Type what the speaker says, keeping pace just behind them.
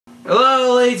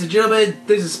Hello, ladies and gentlemen,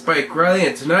 this is Spike Riley,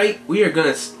 and tonight we are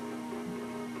going to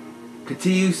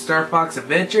continue Star Fox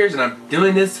Adventures, and I'm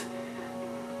doing this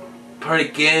part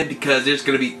again because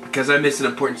I missed an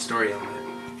important story element.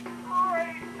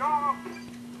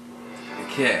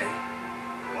 Okay.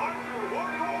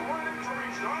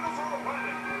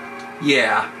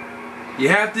 Yeah. You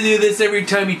have to do this every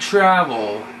time you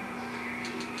travel.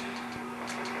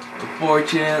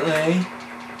 Unfortunately.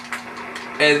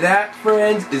 And that,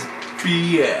 friends, is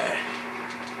BS.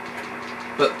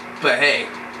 But hey,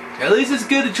 at least it's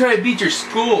good to try to beat your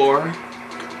score.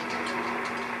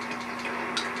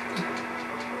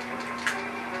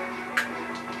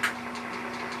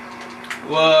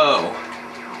 Whoa.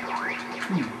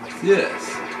 What's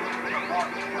this?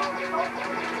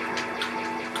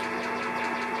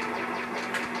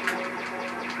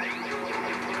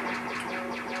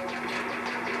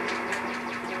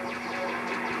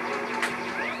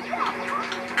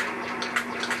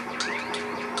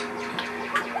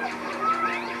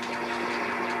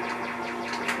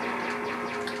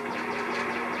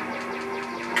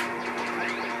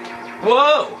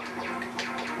 Whoa!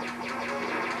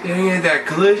 Dang it, that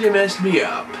collision messed me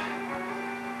up.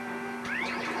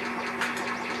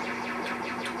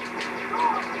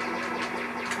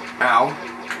 Ow.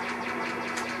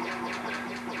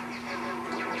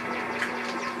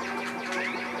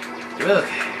 Ugh.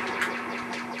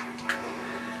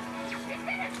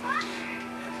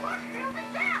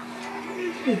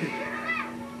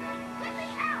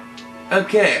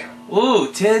 Okay.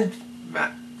 Ooh,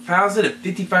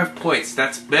 10,055 points.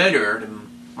 That's better than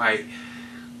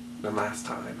last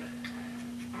time.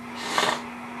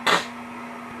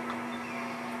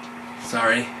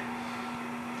 Sorry.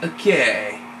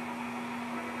 Okay.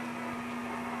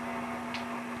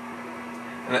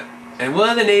 And one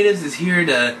of the natives is here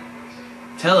to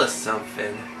tell us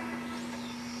something.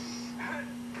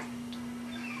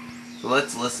 So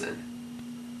let's listen.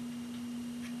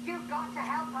 You've got to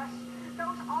help us.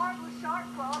 Those horrible shark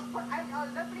claws put out our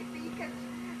lovely beacons,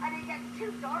 and it gets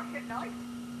too dark at night.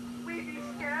 We'd be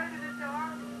scared in the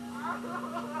dark.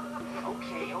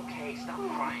 Okay, stop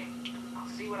crying. I'll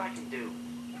see what I can do.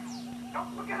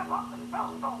 Don't forget about the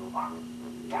spellstone box.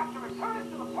 You have to return it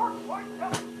to the port point.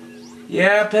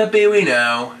 Yeah, Pepe, we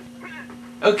know.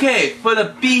 Okay, for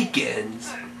the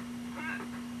beacons.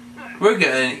 One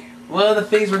of the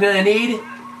things we're gonna need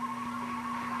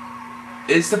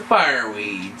is the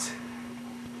fireweeds.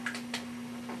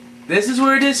 This is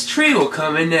where this tree will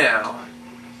come in now.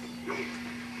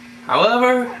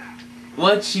 However,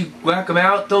 once you whack them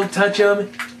out, don't touch them.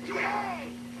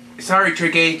 Sorry,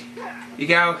 Tricky. You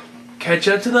gotta catch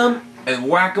up to them and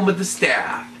whack them with the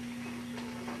staff.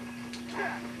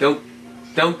 Don't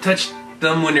touch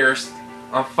them when they're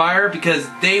on fire because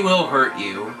they will hurt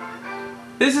you.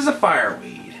 This is a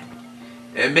fireweed.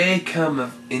 It may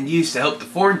come in use to help the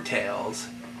ThornTails.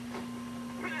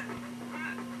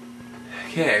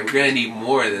 Okay, we're gonna need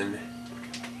more than...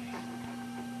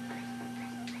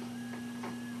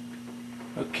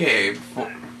 Okay, okay,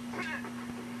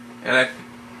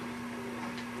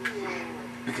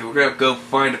 we're gonna go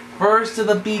find the first of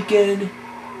the beacon.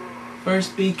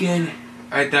 First beacon.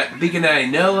 That beacon that I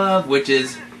know of, which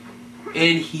is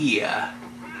in here.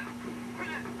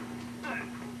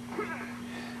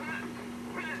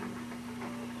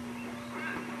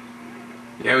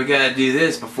 Yeah, we gotta do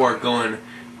this before going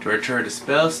to return to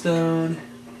Spellstone.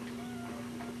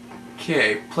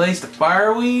 Okay, place the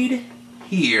fireweed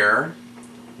here.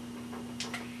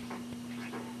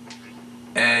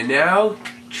 And now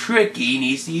Tricky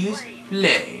needs to use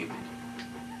flame.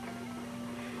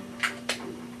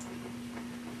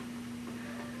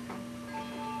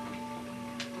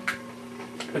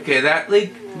 Okay, that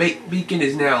beacon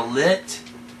is now lit.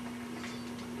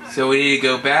 So we need to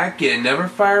go back, get another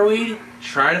fireweed,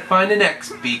 try to find the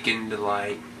next beacon to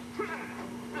light.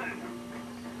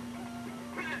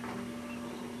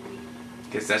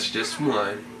 Guess that's just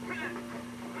one.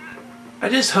 I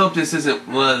just hope this isn't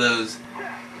one of those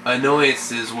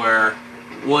annoyances where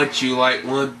once you light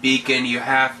one beacon you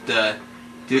have to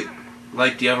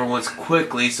light the other ones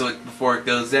quickly before it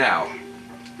goes out.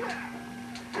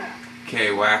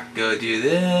 Okay, go do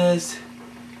this.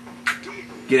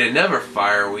 Get another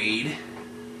fireweed.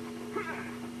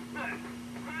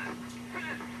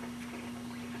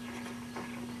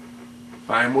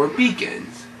 Find more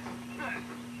beacons.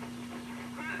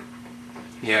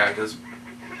 Yeah, because...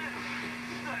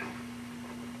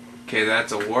 Okay,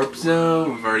 that's a warp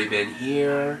zone. We've already been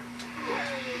here.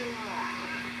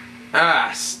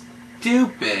 Ah,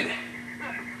 stupid.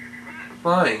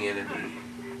 Flying enemy.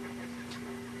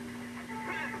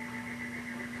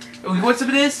 Oh, what's up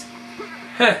with this?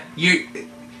 Huh, you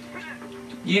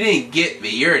didn't get me.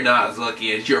 You're not as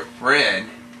lucky as your friend.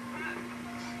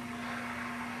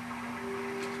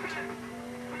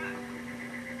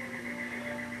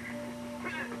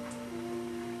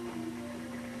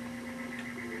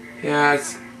 Yeah,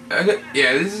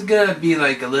 this is gonna be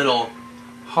like a little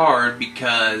hard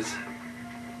because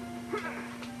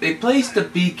they placed the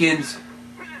beacons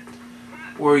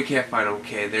where we can't find them.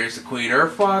 Okay, there's the Queen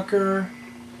Earthwalker.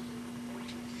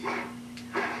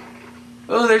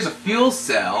 Oh, there's a fuel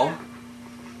cell.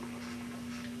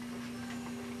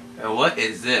 And what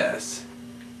is this?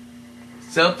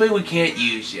 Something we can't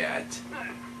use yet.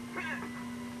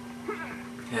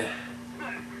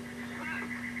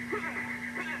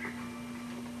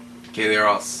 Okay, they're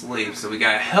all asleep, so we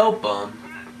gotta help them.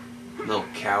 Little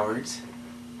cowards.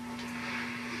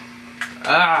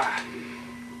 Ah!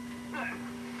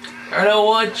 I don't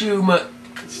want you,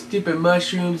 stupid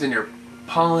mushrooms and your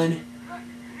pollen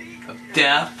of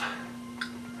death.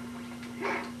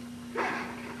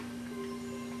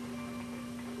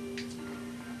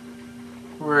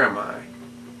 Where am I?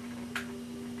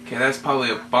 Okay, that's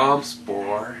probably a bomb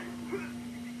spore.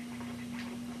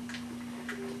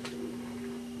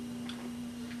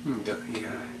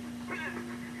 Yeah.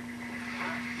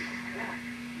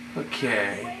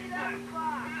 Okay.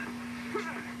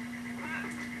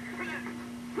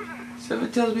 So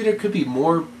it tells me there could be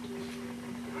more.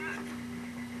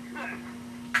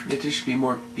 That there should be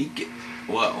more beacon.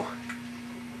 Whoa.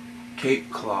 Cape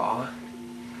Claw.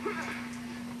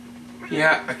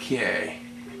 Yeah, okay.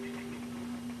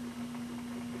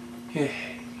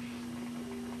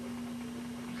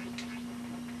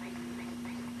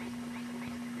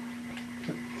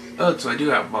 Oh, so I do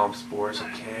have bomb spores,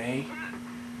 okay.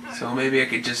 So maybe I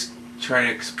could just try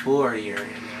to explore the area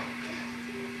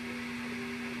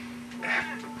now.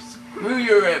 Screw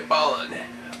your red pollen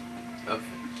of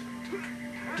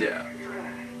death.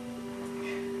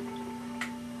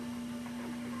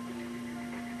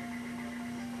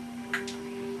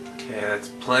 Okay, let's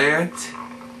plant.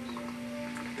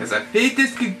 Because I think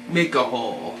this could make a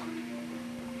hole.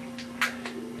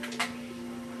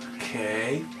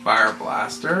 Okay, fire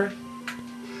blaster.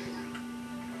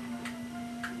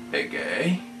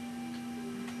 Okay.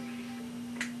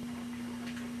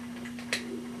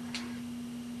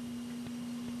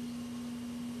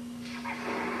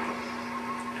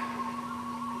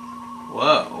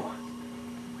 Whoa.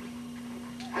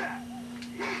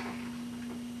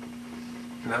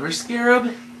 Another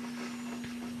scarab?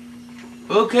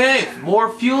 Okay, more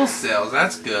fuel cells,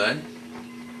 that's good.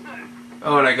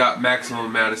 Oh, and I got maximum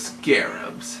amount of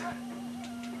scarabs.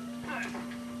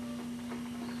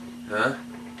 Huh?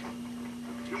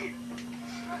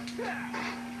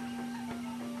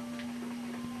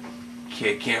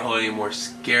 Okay, can't hold any more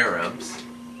scarabs.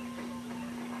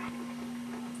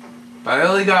 But I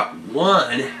only got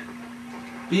one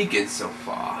beacon so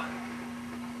far.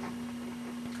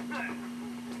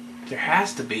 There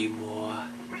has to be more.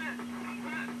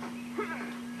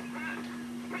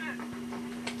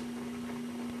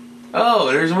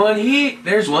 Oh, there's one here.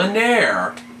 There's one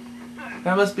there.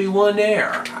 That must be one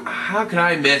there. How could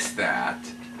I miss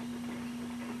that?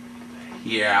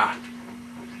 Yeah.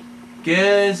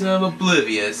 Guess I'm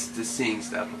oblivious to seeing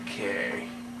stuff. Okay.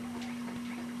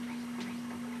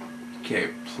 Okay,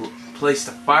 place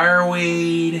the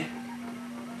fireweed.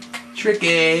 Trick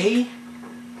A.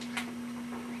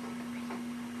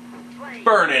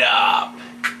 Burn it up.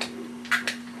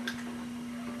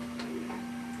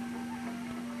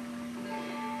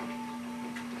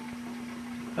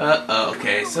 Uh-oh,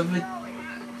 okay, something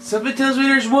tells me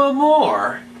there's one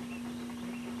more.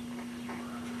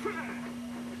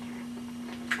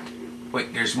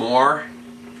 Wait, there's more?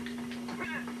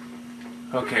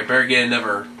 Okay, better get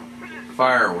another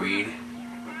fireweed.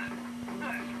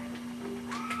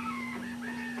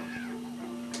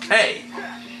 Hey!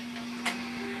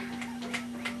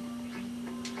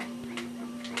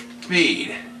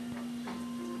 Feed.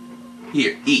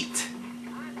 Here, eat.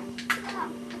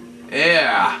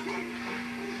 Yeah.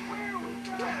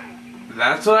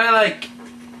 That's what I like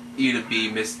you to be,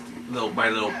 my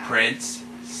little prince.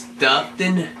 Stuffed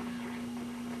and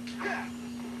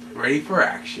ready for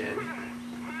action.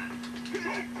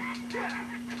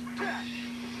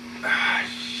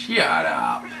 Shut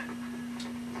up.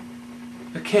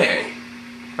 Okay.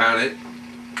 Found it.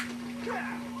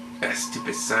 That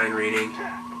stupid sign reading.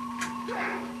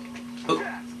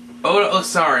 Oh,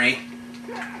 sorry.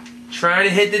 Trying to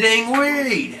hit the dang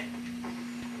weed.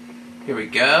 Here we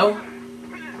go.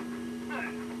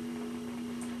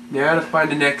 Now to find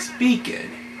the next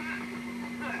beacon.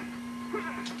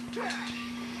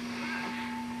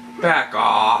 Back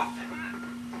off.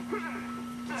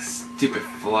 Stupid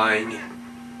flying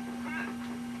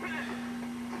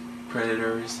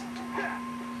predators.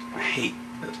 I hate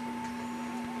them.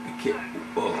 I can't.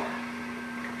 Oh.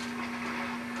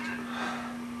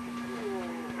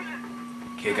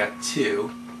 Okay, I got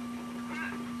 2.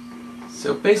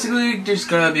 So basically, there's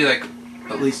gotta be like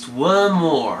at least one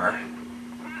more.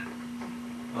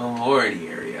 One more in the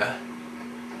area.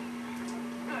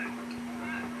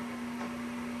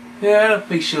 Yeah, I don't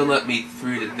think she'll let me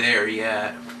through to there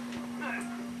yet.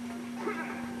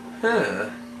 Huh.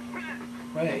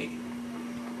 Wait.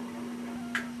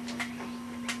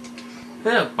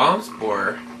 Yeah, bomb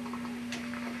spore.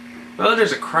 Well,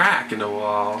 there's a crack in the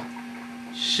wall.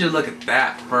 Should look at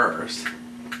that first.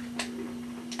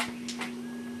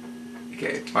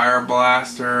 Okay, fire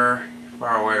blaster.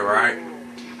 Far away, right?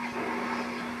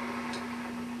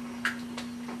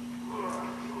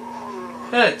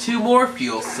 Yeah, 2 more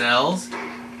fuel cells.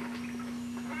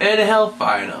 And a health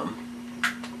item.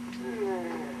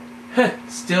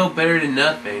 Still better than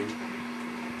nothing.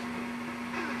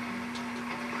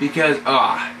 Because,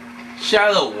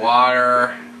 shallow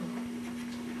water.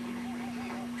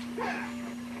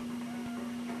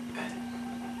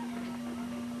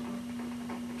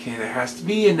 Okay, there has to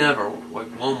be another, like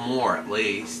one more at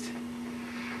least.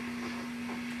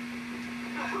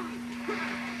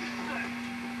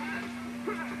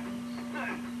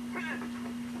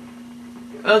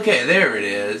 Okay, there it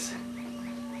is.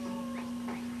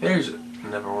 There's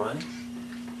another one.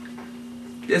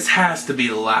 This has to be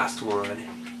the last one.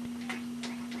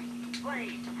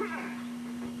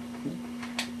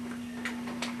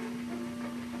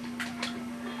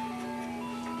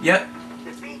 Yep.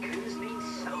 The beacons mean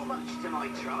so much to my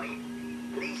tribe.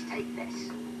 Please take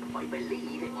this. I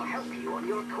believe it will help you on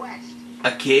your quest.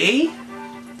 Okay.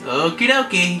 Okie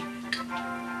dokie.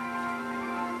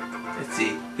 Let's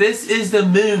see. This is the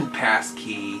Moon Pass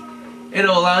key.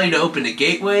 It'll allow you to open the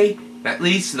gateway that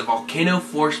leads to the Volcano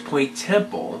Force Point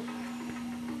Temple.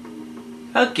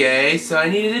 Okay, so I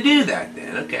needed to do that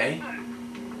then. Okay.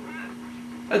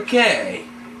 Okay.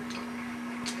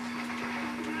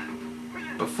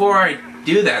 Before I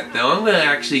do that though, I'm gonna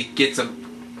actually get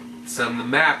some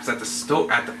maps at the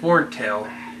store, at the ThornTail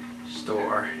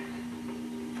store.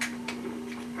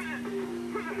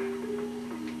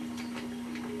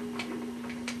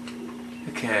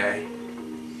 Okay.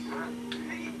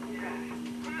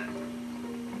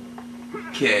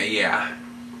 Okay, yeah.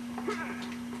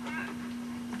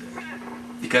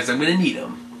 Because I'm gonna need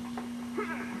them.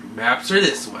 Maps are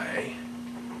this way.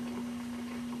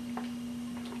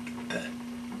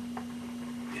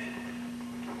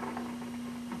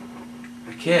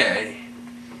 Okay.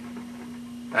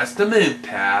 That's the Moon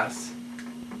Pass.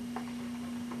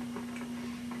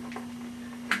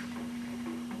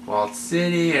 Walled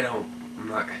City, I'm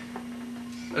not...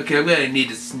 Okay, I'm gonna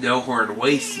need a Snowhorn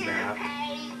Waste map.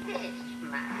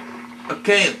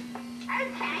 Okay. I'll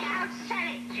sell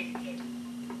it to you.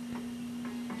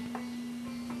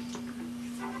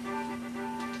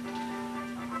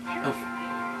 Oh.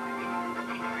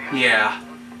 Yeah.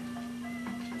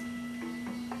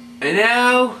 And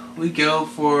now we go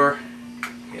for...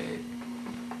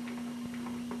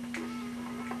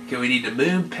 Okay, we need the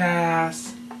Moon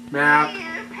Pass map.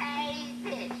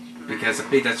 Because I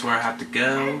think that's where I have to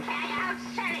go.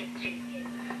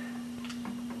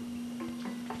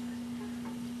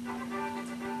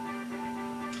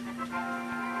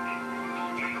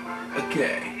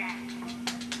 Okay.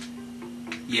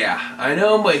 Yeah, I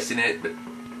know I'm wasting it, but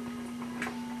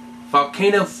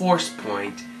Volcano Force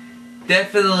Point,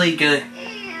 definitely going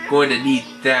to need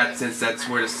that since that's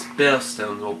where the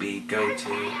Spellstone will be go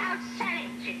to.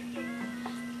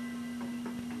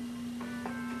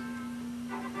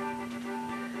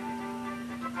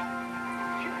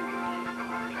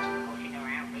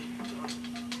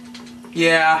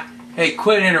 Yeah, hey,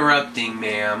 quit interrupting,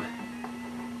 ma'am.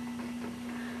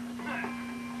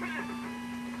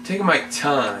 Taking my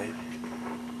time.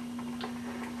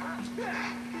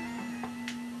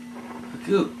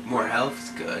 Ooh, more health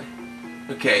is good.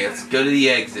 Okay, let's go to the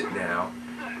exit now.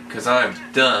 Because I'm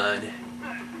done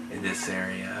in this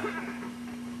area.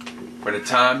 For the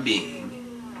time being.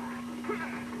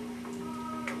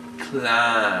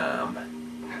 Climb.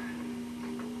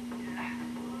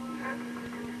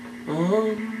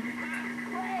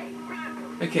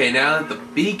 Okay, now that the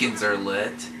beacons are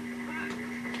lit,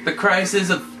 the crisis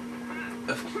of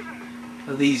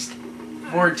these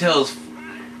ThornTails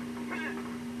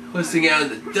pussing out in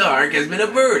the dark has been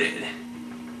averted.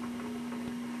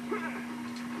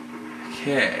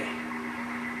 Okay.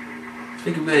 I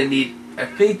think I'm gonna need... I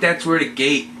think that's where the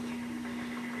gate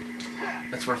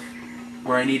That's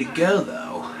where I need to go,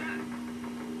 though.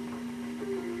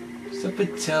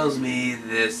 Something tells me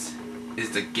this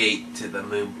is the gate to the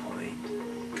moon point.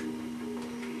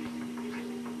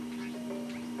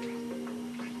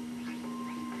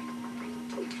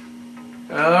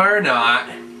 Or not.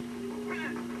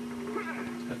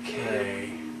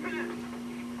 Okay.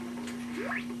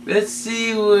 Let's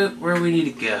see where we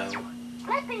need to go.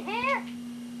 Flippy here.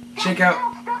 Check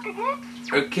out. Stuck again?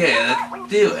 Okay, let's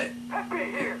do it. Happy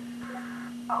here.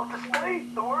 I'll display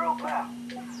the world map.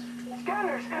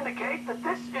 Scanners indicate that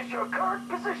this is your current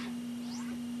position.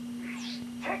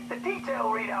 Check the detail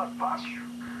readout, Fox.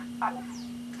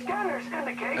 Scanners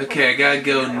indicate. Okay, I gotta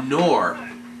go north.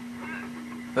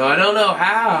 Though I don't know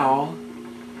how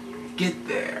to get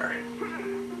there.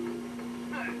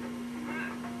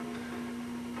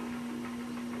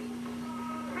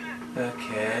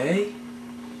 Okay.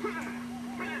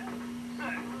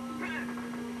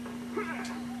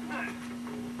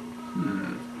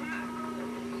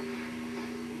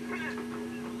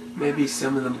 Maybe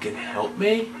some of them can help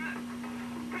me?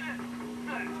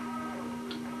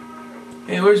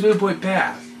 Hey, where's Moon Point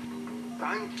Path?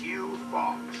 Thank you,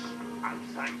 Fox. And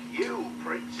thank you,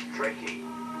 Prince Tricky.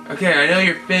 Okay, I know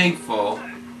you're thankful.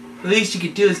 The least you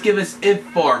could do is give us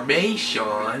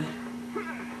information.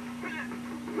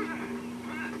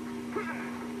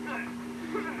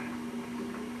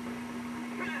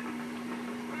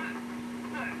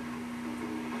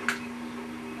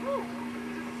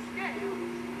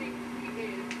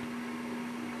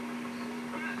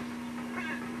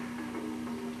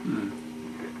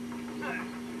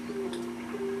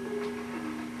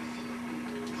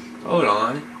 Hold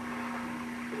on.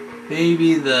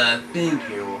 Maybe the thing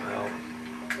here will help.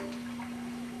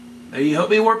 Are you help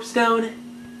me, Warpstone?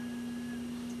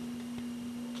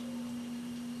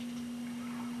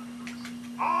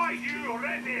 Are you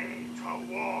ready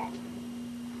to walk?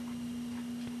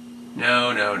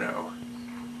 No, no, no.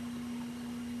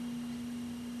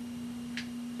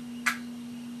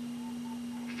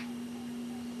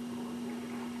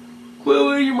 Well,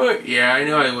 where you might? Yeah, I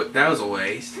know. That was a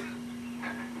waste.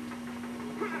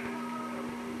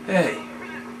 Hey.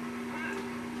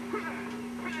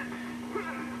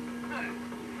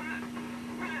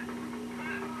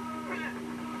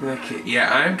 Okay,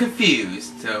 yeah, I'm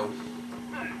confused, so.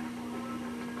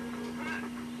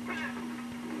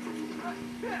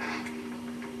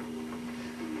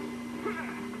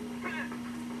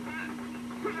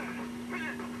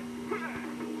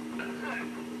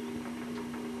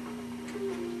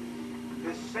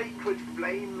 The sacred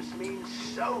flames mean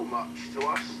so much to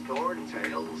us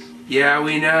ThornTails. Yeah,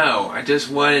 we know. I just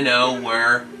want to know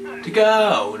where to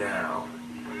go now.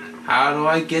 How do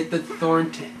I get the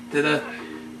ThornTail to the...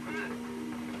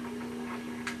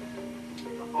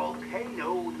 The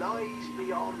volcano lies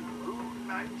beyond Moon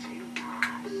Mountain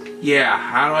Pass. Yeah,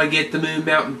 how do I get the Moon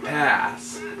Mountain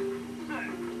Pass?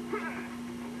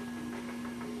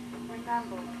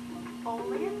 Remember,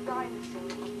 only a dinosaur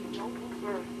of the noble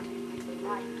birth can use the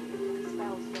light of the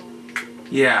spellstone.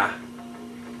 Yeah.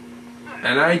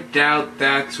 And I doubt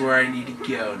that's where I need to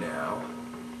go now.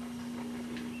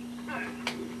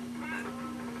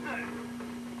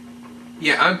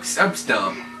 Yeah, I'm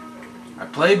stumped. I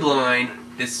play blind.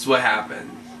 This is what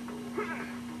happens.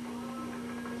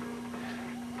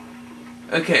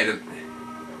 Okay.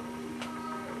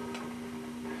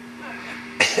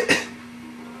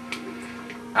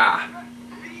 Ah.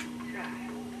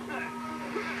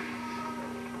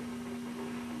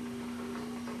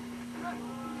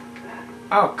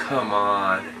 Oh, come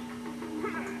on.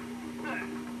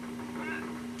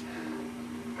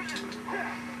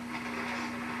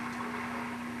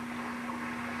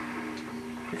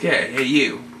 Okay, hey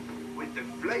you. With the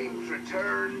flames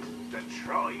returned, the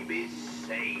tribe is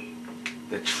saved.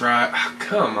 The tribe. Oh,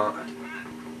 come on.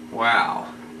 Wow.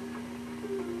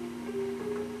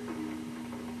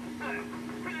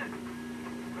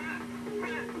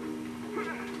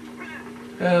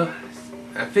 Well,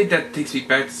 I think that takes me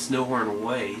back to Snowhorn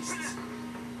Wastes.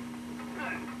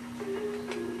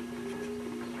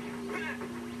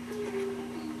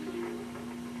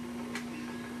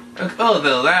 Oh,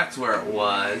 though, that's where it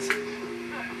was.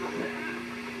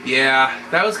 Yeah,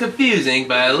 that was confusing,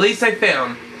 but at least I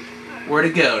found where to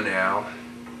go now.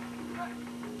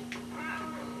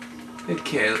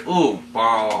 Okay, ooh,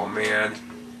 oh man.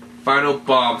 Final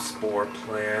bomb spore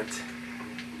plant.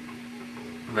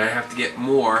 I'm gonna have to get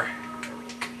more.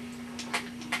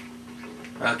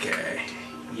 Okay,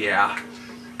 yeah.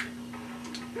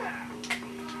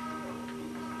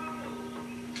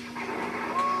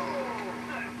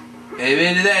 I'm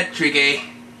into that, Tricky.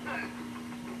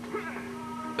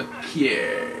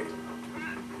 Okay.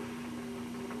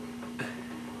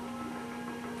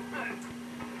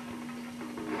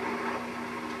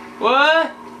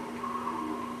 What?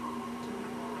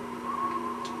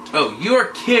 Oh, you're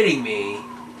kidding me.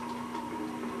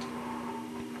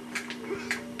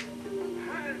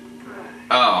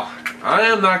 Oh, I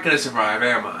am not gonna survive,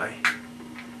 am I?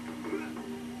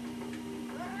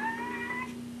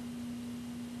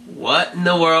 What in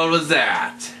the world was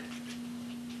that?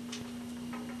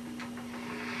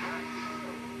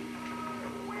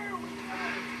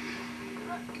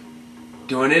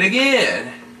 Doing it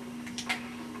again.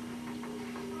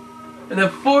 And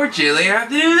unfortunately, I have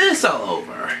to do this all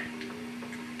over.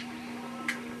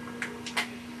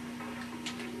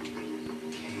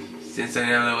 Since I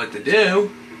don't know what to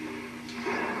do.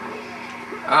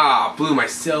 Ah, blew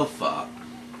myself up.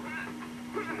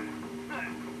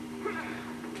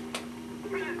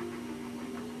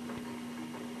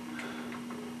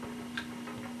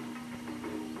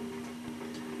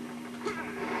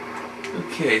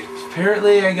 Okay,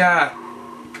 apparently I gotta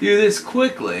do this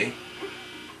quickly.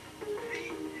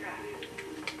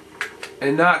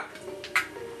 And not...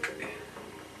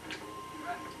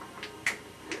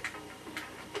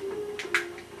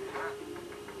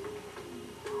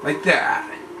 like that.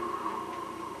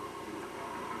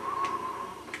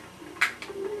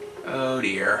 Oh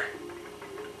dear.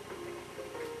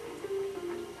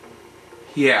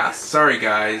 Yeah, sorry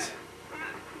guys.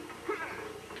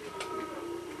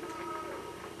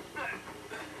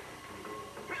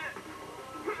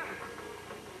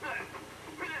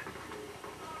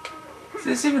 Is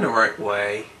this even the right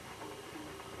way?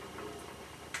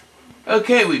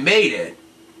 Okay, we made it.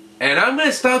 And I'm going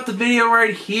to stop the video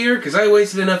right here because I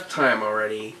wasted enough time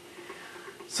already.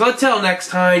 So until next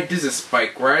time, this is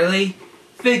Spike Riley.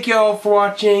 Thank you all for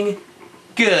watching.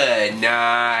 Good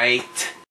night.